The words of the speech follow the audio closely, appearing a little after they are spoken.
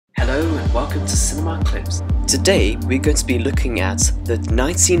welcome to Cinema Clips. Today we're going to be looking at the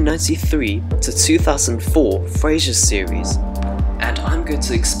 1993 to 2004 Frasier series, and I'm going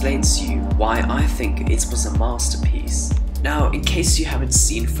to explain to you why I think it was a masterpiece. Now, in case you haven't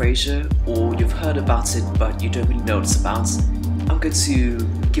seen Frasier, or you've heard about it but you don't really know what it's about, I'm going to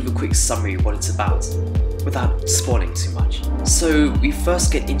give a quick summary of what it's about, without spoiling too much. So we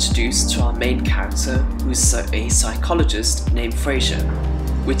first get introduced to our main character, who's a psychologist named Frasier,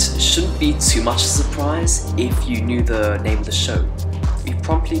 which shouldn't be too much a surprise if you knew the name of the show. We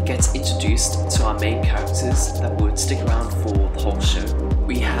promptly get introduced to our main characters that would stick around for the whole show.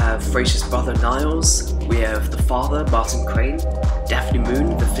 We have Frasier's brother Niles, we have the father Martin Crane, Daphne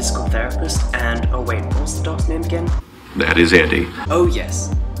Moon, the physical therapist, and oh wait, what was the dog's name again? That is Eddie. Oh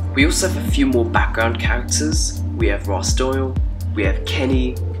yes. We also have a few more background characters. We have Ross Doyle, we have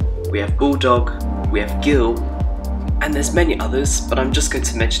Kenny, we have Bulldog, we have Gil, and there's many others, but I'm just going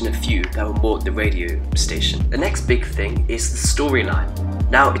to mention a few that were more at the radio station. The next big thing is the storyline.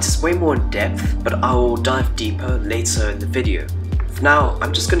 Now, it is way more in depth, but I will dive deeper later in the video. For now,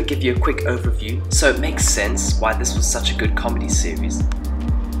 I'm just going to give you a quick overview, so it makes sense why this was such a good comedy series.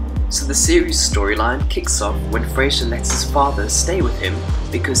 So the series storyline kicks off when Frasier lets his father stay with him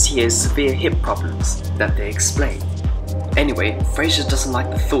because he has severe hip problems that they explain. Anyway, Frasier doesn't like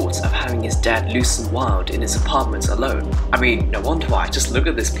the thought of having his dad loose and wild in his apartment alone. I mean, no wonder why, just look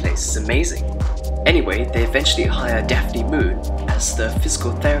at this place, it's amazing. Anyway, they eventually hire Daphne Moon as the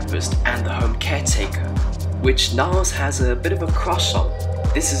physical therapist and the home caretaker, which Niles has a bit of a crush on.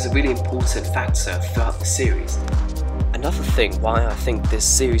 This is a really important factor throughout the series. Another thing why I think this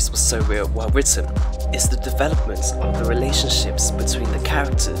series was so well written is the development of the relationships between the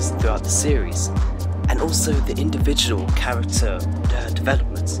characters throughout the series, and also the individual character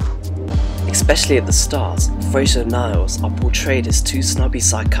developments. Especially at the start, Frasier and Niles are portrayed as two snobby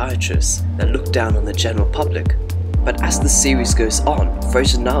psychiatrists that look down on the general public. But as the series goes on,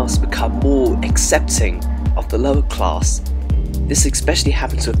 Frasier and Niles become more accepting of the lower class. This especially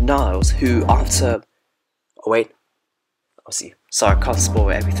happens with Niles, who after... Sorry, I can't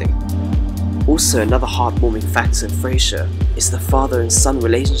spoil everything. Also, another heartwarming factor in Frasier is the father and son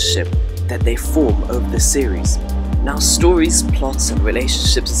relationship that they form over the series. Now, stories, plots and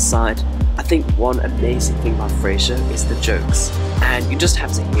relationships aside, I think one amazing thing about Frasier is the jokes, and you just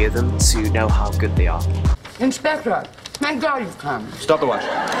have to hear them to know how good they are. Inspector, thank God you've come. Stop the watch.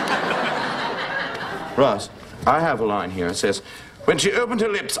 Ross, I have a line here. It says, "When she opened her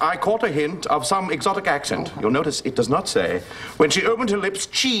lips, I caught a hint of some exotic accent." You'll notice it does not say, "When she opened her lips,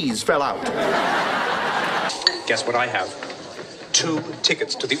 cheese fell out." Guess what I have? 2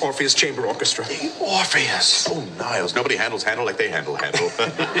 tickets to the Orpheus Chamber Orchestra. The Orpheus? Oh, Niles, nobody handles Handel like they handle Handel.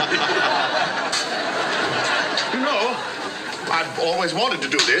 You know, I've always wanted to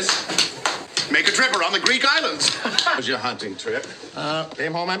do this. Make a trip around the Greek islands. How was your hunting trip?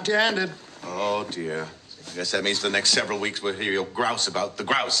 Came home empty-handed. Oh, dear. I guess that means for the next several weeks we'll hear you grouse about the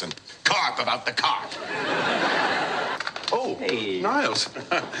grouse and carp about the carp. Oh, hey. Niles.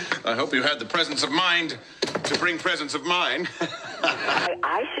 I hope you had the presence of mind to bring presence of mine.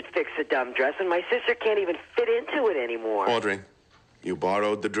 I should fix the dumb dress, and my sister can't even fit into it anymore. Audrey, you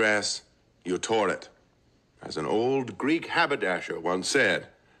borrowed the dress, you tore it. As an old Greek haberdasher once said,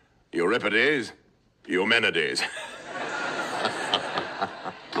 Euripides, Eumenides.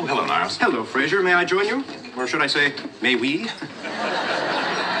 Oh, hello, Niles. Hello, Frasier. May I join you? Or should I say, may we?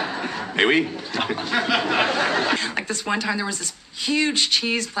 May we? Like this one time there was this huge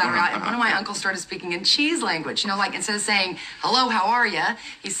cheese platter out, and one of my uncles started speaking in cheese language. You know, like instead of saying, "Hello, how are ya?"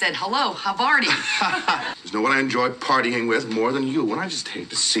 he said, "Hello, havarti." There's no one I enjoy partying with more than you, and I just hate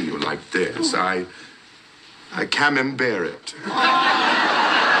to see you like this. I can't bear it.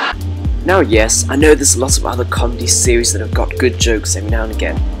 Now yes, I know there's lots of other comedy series that have got good jokes every now and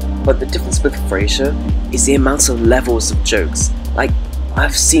again, but the difference with Frasier is the amount of levels of jokes. Like,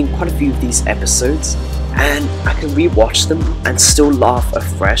 I've seen quite a few of these episodes, and I can rewatch them and still laugh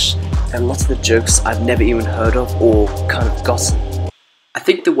afresh at lots of the jokes I've never even heard of or kind of gotten. I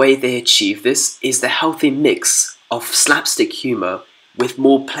think the way they achieve this is the healthy mix of slapstick humour with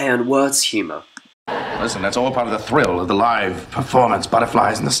more play on words humour. Listen, that's all part of the thrill of the live performance.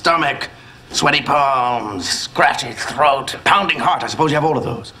 Butterflies in the stomach, sweaty palms, scratchy throat, pounding heart. I suppose you have all of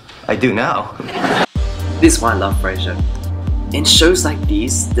those. I do now. This is why I love Frasier. In shows like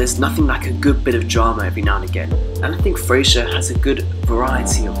these, there's nothing like a good bit of drama every now and again, and I think Frasier has a good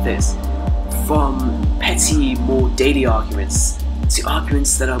variety of this. From petty, more daily arguments, to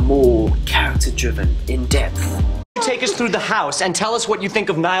arguments that are more character-driven, in-depth. Take us through the house and tell us what you think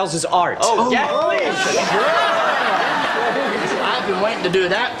of Niles' art. Oh, yeah, please. I've been waiting to do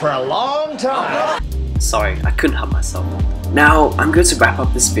that for a long time. Sorry, I couldn't help myself. Now, I'm going to wrap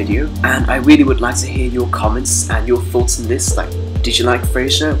up this video, and I really would like to hear your comments and your thoughts on this. Like, did you like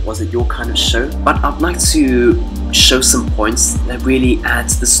Frasier? Was it your kind of show? But I'd like to show some points that really add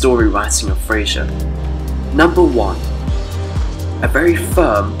to the story writing of Frasier. Number 1. A very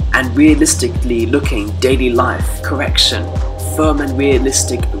firm and realistically looking daily life. Correction. Firm and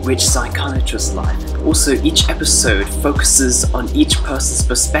realistic rich psychiatrist life. Also, each episode focuses on each person's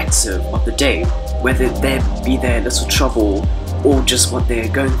perspective of the day, whether there be their little trouble or just what they're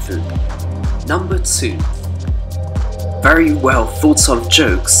going through. Number 2. Very well thought of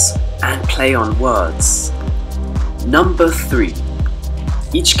jokes and play on words. Number 3.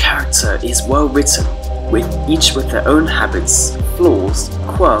 Each character is well written, with each with their own habits, flaws,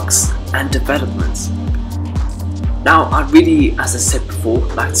 quirks, and developments. Now, I'd really, as I said before,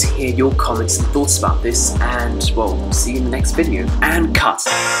 like to hear your comments and thoughts about this, and well, see you in the next video. And cut!